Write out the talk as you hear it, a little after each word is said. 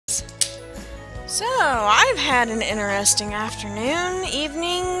So, I've had an interesting afternoon,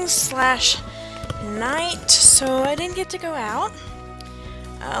 evening slash night, so I didn't get to go out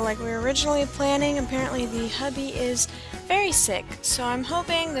like we were originally planning. Apparently the hubby is very sick, so I'm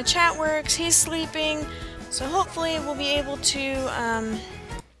hoping the chat works. He's sleeping, so hopefully we'll be able to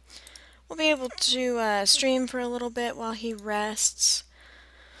stream for a little bit while he rests.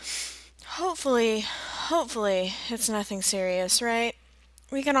 Hopefully it's nothing serious, right?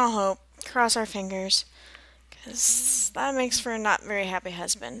 We can all hope. Cross our fingers. Because that makes for a not very happy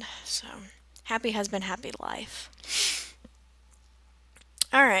husband. So, happy husband, happy life.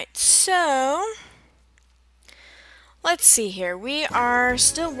 Alright, so let's see here. We are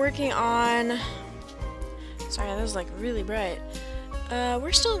still working on... Sorry, that was like really bright.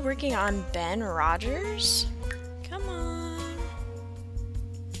 We're still working on Ben Rogers. Come on.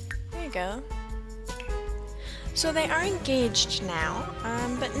 There you go. So they are engaged now,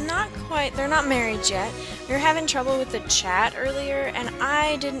 but not quite. They're not married yet. We were having trouble with the chat earlier, and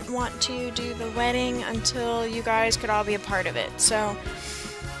I didn't want to do the wedding until you guys could all be a part of it. So,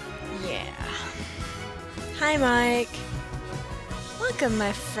 yeah. Hi, Mike. Welcome,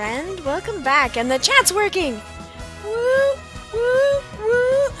 my friend. Welcome back. And the chat's working. Woo, woo,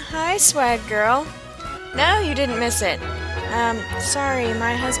 woo. Hi, swag girl. No, you didn't miss it. Sorry,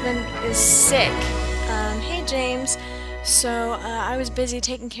 my husband is sick. Hey James. So, I was busy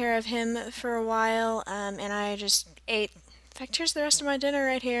taking care of him for a while, and I just ate. In fact, here's the rest of my dinner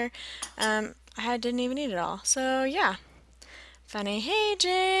right here. I didn't even eat it all. So, yeah. Funny. Hey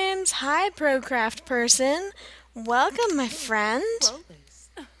James. Hi, ProCraft person. Welcome, my friend.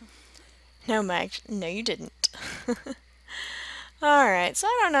 No, Mike. No, you didn't. Alright, so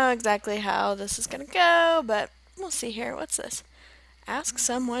I don't know exactly how this is gonna go, but we'll see here. What's this? Ask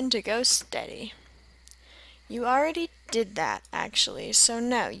someone to go steady. You already did that, actually, so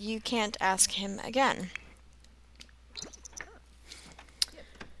no, you can't ask him again.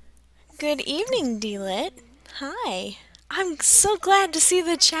 Good evening, D-Lit. Hi. I'm so glad to see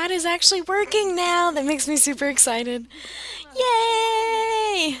the chat is actually working now. That makes me super excited.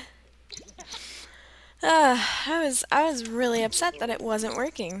 Yay! I was really upset that it wasn't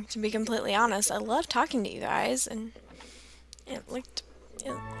working, to be completely honest. I love talking to you guys, and I looked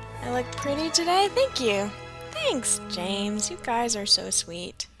pretty today. Thank you. Thanks, James. You guys are so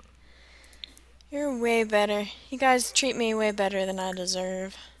sweet. You're way better. You guys treat me way better than I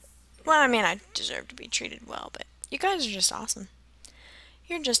deserve. Well, I mean, I deserve to be treated well, but you guys are just awesome.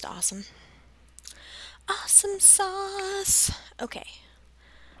 You're just awesome. Awesome sauce. Okay.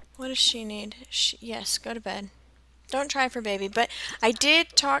 What does she need? Yes, go to bed. Don't try for baby. But I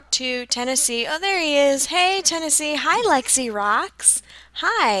did talk to Tennessee. Oh, there he is. Hey, Tennessee. Hi, Lexi Rocks.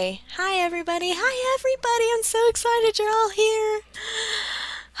 Hi. Hi, everybody. Hi, everybody. I'm so excited you're all here.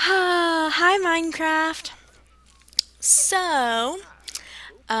 Hi, Minecraft. So,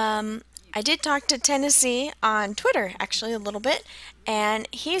 I did talk to Tennessee on Twitter, actually, a little bit. And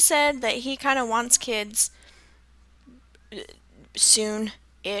he said that he kind of wants kids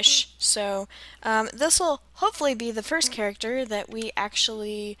soon-ish. So, this will hopefully be the first character that we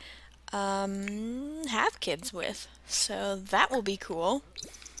actually have kids with. So that will be cool.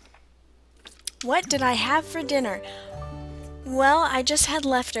 What did I have for dinner? Well, I just had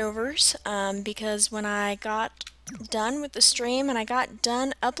leftovers because when I got done with the stream and I got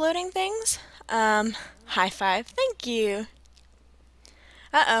done uploading things, high five, thank you.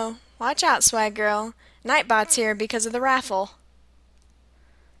 Uh-oh, watch out, swag girl. Nightbot's here because of the raffle.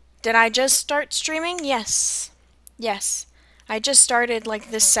 Did I just start streaming? Yes. Yes. I just started like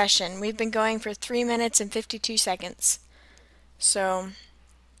this session. We've been going for 3 minutes and 52 seconds. So,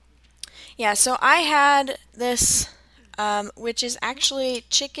 yeah, so I had this, which is actually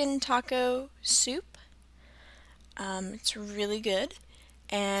chicken taco soup. It's really good.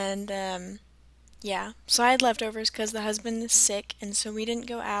 And, yeah, so I had leftovers because the husband is sick, and so we didn't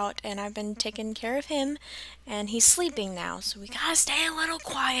go out, and I've been taking care of him, and he's sleeping now, so we gotta stay a little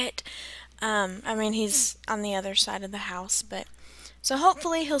quiet. I mean, he's on the other side of the house, but so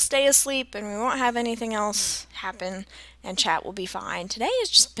hopefully he'll stay asleep and we won't have anything else happen and chat will be fine. Today has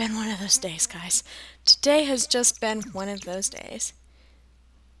just been one of those days, guys. Today has just been one of those days.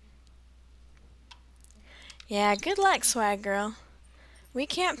 Yeah, good luck, swag girl. We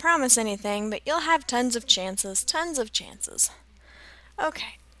can't promise anything, but you'll have tons of chances. Tons of chances.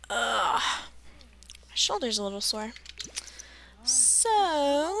 Okay. Ugh. My shoulder's a little sore.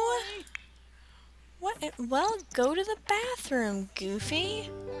 So... Well, go to the bathroom,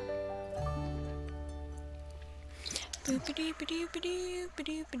 Goofy.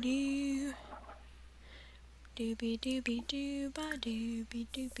 Boopity-ba-doo-ba-doo. Doobie-doobie-doo-ba,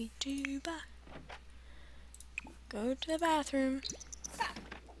 doobie-doobie-doo-ba. Go to the bathroom.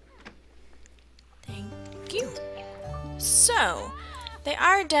 Thank you. So, they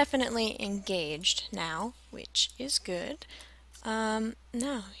are definitely engaged now, which is good.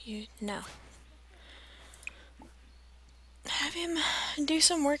 No. Have him do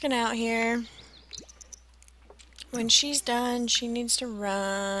some working out here. When she's done, she needs to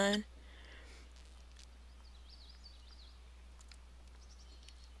run.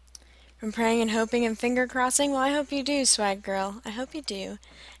 I'm praying and hoping and finger crossing. Well, I hope you do, swag girl. I hope you do.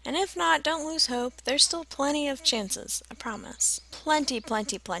 And if not, don't lose hope. There's still plenty of chances. I promise. Plenty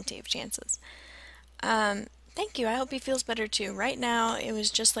of chances. Thank you. I hope he feels better too. Right now, it was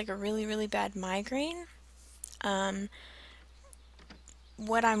just like a really bad migraine.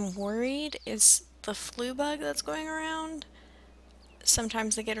 What I'm worried is the flu bug that's going around.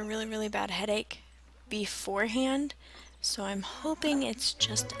 Sometimes they get a really bad headache beforehand. So I'm hoping it's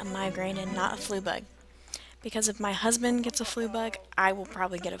just a migraine and not a flu bug. Because if my husband gets a flu bug, I will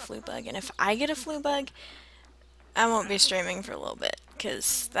probably get a flu bug. And if I get a flu bug, I won't be streaming for a little bit.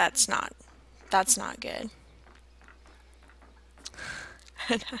 Because that's not good.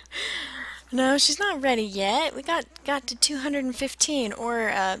 No, she's not ready yet. We got to 215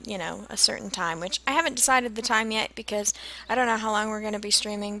 or, you know, a certain time, which I haven't decided the time yet because I don't know how long we're going to be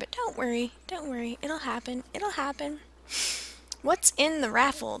streaming, but don't worry. It'll happen. What's in the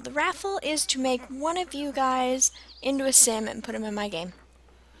raffle? The raffle is to make one of you guys into a sim and put him in my game.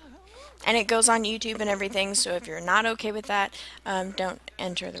 And it goes on YouTube and everything, so if you're not okay with that, don't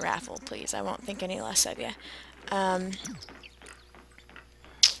enter the raffle, please. I won't think any less of you.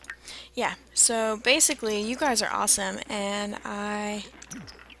 Yeah, so basically, you guys are awesome, and I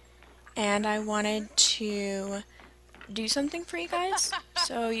wanted to do something for you guys.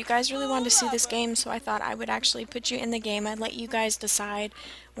 So you guys really wanted to see this game, so I thought I would actually put you in the game. I'd let you guys decide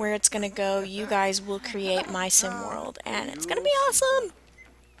where it's gonna go. You guys will create my sim world, and it's gonna be awesome!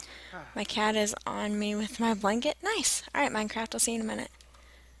 My cat is on me with my blanket. Nice! Alright, Minecraft, I'll see you in a minute.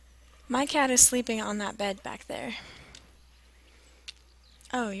 My cat is sleeping on that bed back there.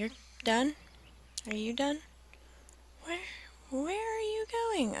 Oh, you're done? Are you done? Where are you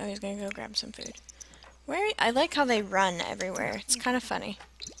going? Oh, he's gonna go grab some food. I like how they run everywhere. It's kind of funny.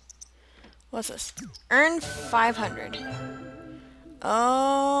 What's this? Earn 500.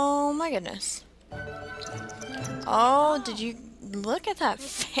 Oh my goodness. Oh, did you look at that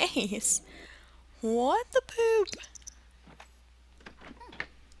face? What the poop?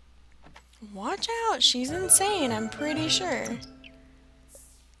 Watch out, she's insane, I'm pretty sure.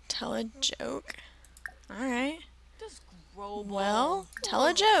 Tell a joke. Alright. Well, tell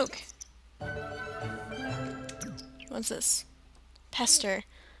a joke. What's this? Pester.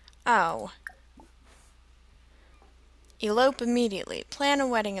 Oh. Elope immediately. Plan a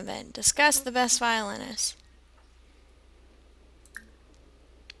wedding event. Discuss the best violinist.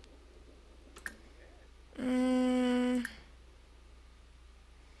 I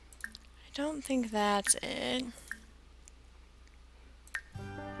don't think that's it.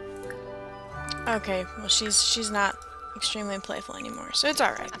 Okay, well she's not extremely playful anymore, so it's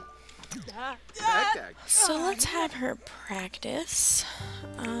alright. So let's have her practice.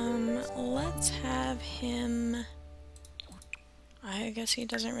 Let's have him... I guess he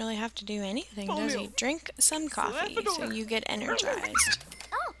doesn't really have to do anything, does he? Drink some coffee so you get energized.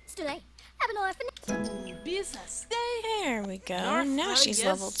 There we go. Now she's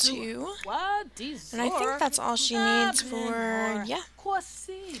level 2. And I think that's all she needs for, yeah, a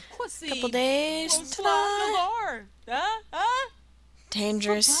couple days. Ta-da!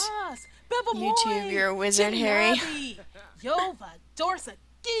 Dangerous. YouTube, you're a wizard, Harry.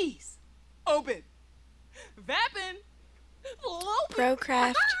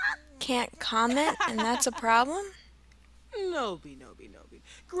 Procraft can't comment, and that's a problem?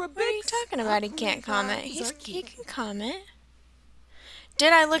 What are you talking about? He can't comment. He can comment.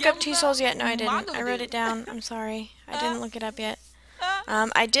 Did I look up Two Souls yet? No, I didn't. I wrote it down. I'm sorry. I didn't look it up yet.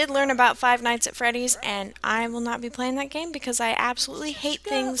 I did learn about Five Nights at Freddy's, and I will not be playing that game because I absolutely hate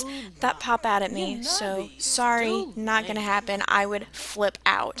things that pop out at me. So, sorry, not gonna happen. I would flip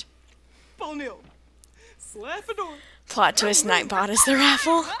out. Plot twist, Nightbot is the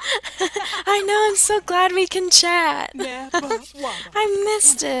raffle. I know, I'm so glad we can chat. I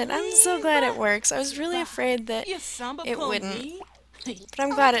missed it. I'm so glad it works. I was really afraid that it wouldn't. But I'm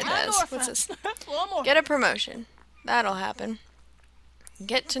glad it does. What's this? Get a promotion. That'll happen.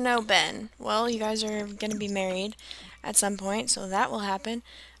 Get to know Ben. Well, you guys are going to be married at some point, so that will happen.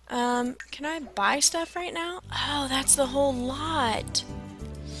 Can I buy stuff right now? Oh, that's the whole lot.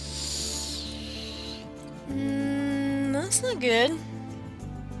 That's not good.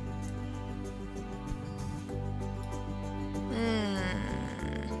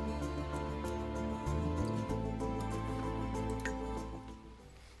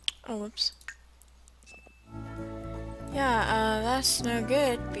 Oh, whoops. Yeah, that's no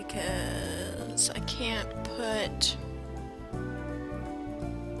good because I can't put...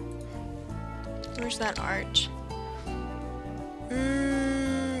 Where's that arch?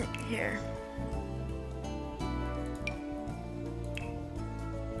 Here.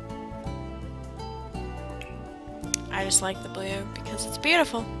 I just like the blue because it's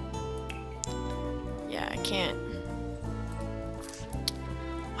beautiful. Yeah, I can't.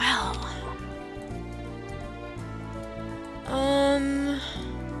 Well.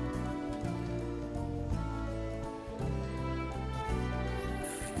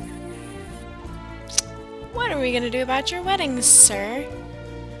 What are we gonna do about your wedding, sir?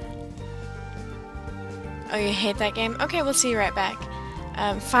 Oh, you hate that game? Okay, we'll see you right back.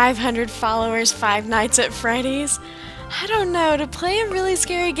 500 followers, 5 Nights at Freddy's. I don't know, to play a really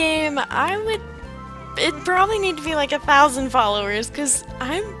scary game, it'd probably need to be like 1,000 followers, because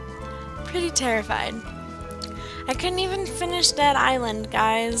I'm pretty terrified. I couldn't even finish Dead Island,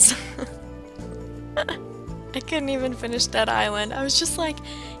 guys. I couldn't even finish Dead Island. I was just like,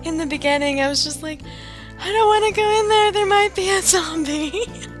 in the beginning, I was just like, I don't want to go in there might be a zombie.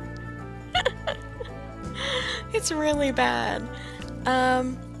 It's really bad.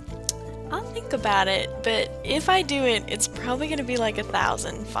 I'll think about it, but if I do it, it's probably gonna be like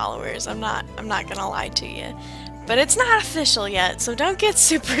 1,000 followers. I'm not gonna lie to you. But it's not official yet, so don't get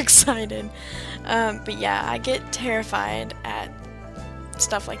super excited. But yeah, I get terrified at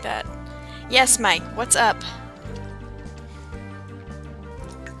stuff like that. Yes, Mike, what's up?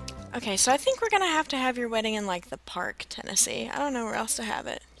 Okay, so I think we're gonna have to have your wedding in like the park, Tennessee. I don't know where else to have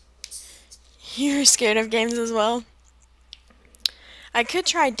it. You're scared of games as well? I could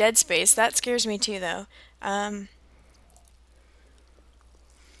try Dead Space. That scares me too, though.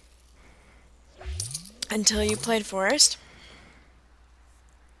 Until you played Forest.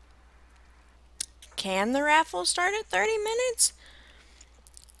 Can the raffle start at 30 minutes?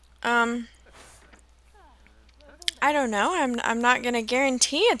 I don't know. I'm not gonna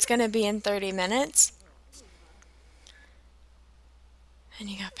guarantee it's gonna be in 30 minutes. And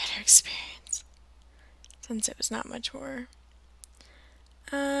you got better experience. Since it was not much horror.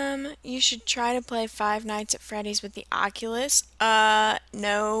 You should try to play Five Nights at Freddy's with the Oculus.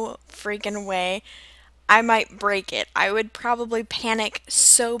 No freaking way. I might break it. I would probably panic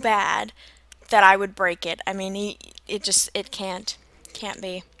so bad that I would break it. I mean, it can't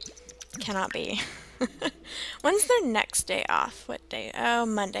be. Cannot be. When's their next day off? What day? Oh,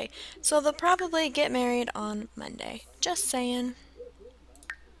 Monday. So they'll probably get married on Monday. Just saying.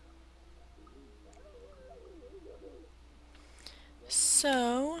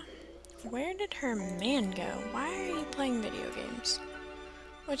 So, where did her man go? Why are you playing video games?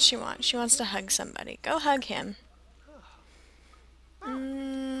 What's she want? She wants to hug somebody. Go hug him.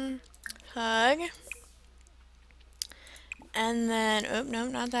 Hug. And then, oh, no,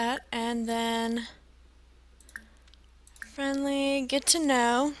 not that. And then, friendly, get to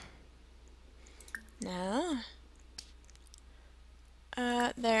know. No.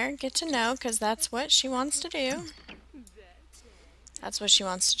 There, get to know, because that's what she wants to do. That's what she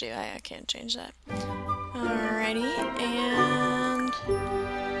wants to do. I can't change that. Alrighty, and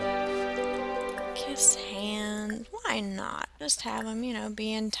kiss hand. Why not? Just have them, you know,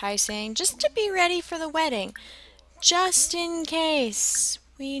 be enticing. Just to be ready for the wedding. Just in case.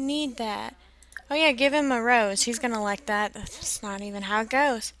 We need that. Oh yeah, give him a rose. He's gonna like that. That's not even how it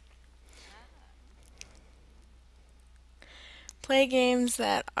goes. Play games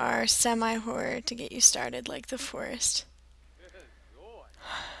that are semi-horror to get you started, like The Forest.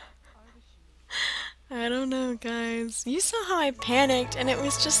 I don't know, guys. You saw how I panicked, and it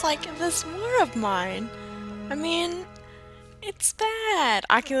was just like this war of mine. I mean, it's bad.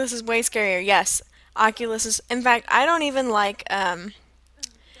 Oculus is way scarier. Yes, Oculus is... In fact, I don't even like,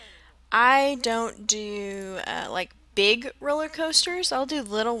 I don't do, like, big roller coasters. I'll do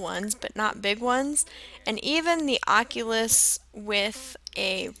little ones, but not big ones. And even the Oculus with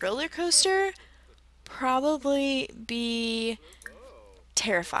a roller coaster probably be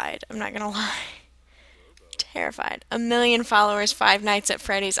terrified. I'm not gonna lie. Terrified. 1 million followers, 5 Nights at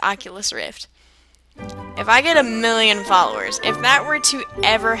Freddy's Oculus Rift. If I get 1 million followers, if that were to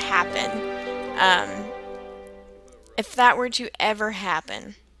ever happen,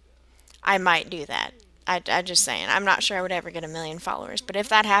 I might do that. I'm just saying. I'm not sure I would ever get 1 million followers, but if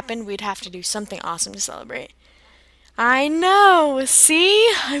that happened, we'd have to do something awesome to celebrate. I know!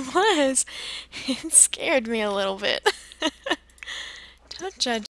 See? I was. It scared me a little bit. Don't judge.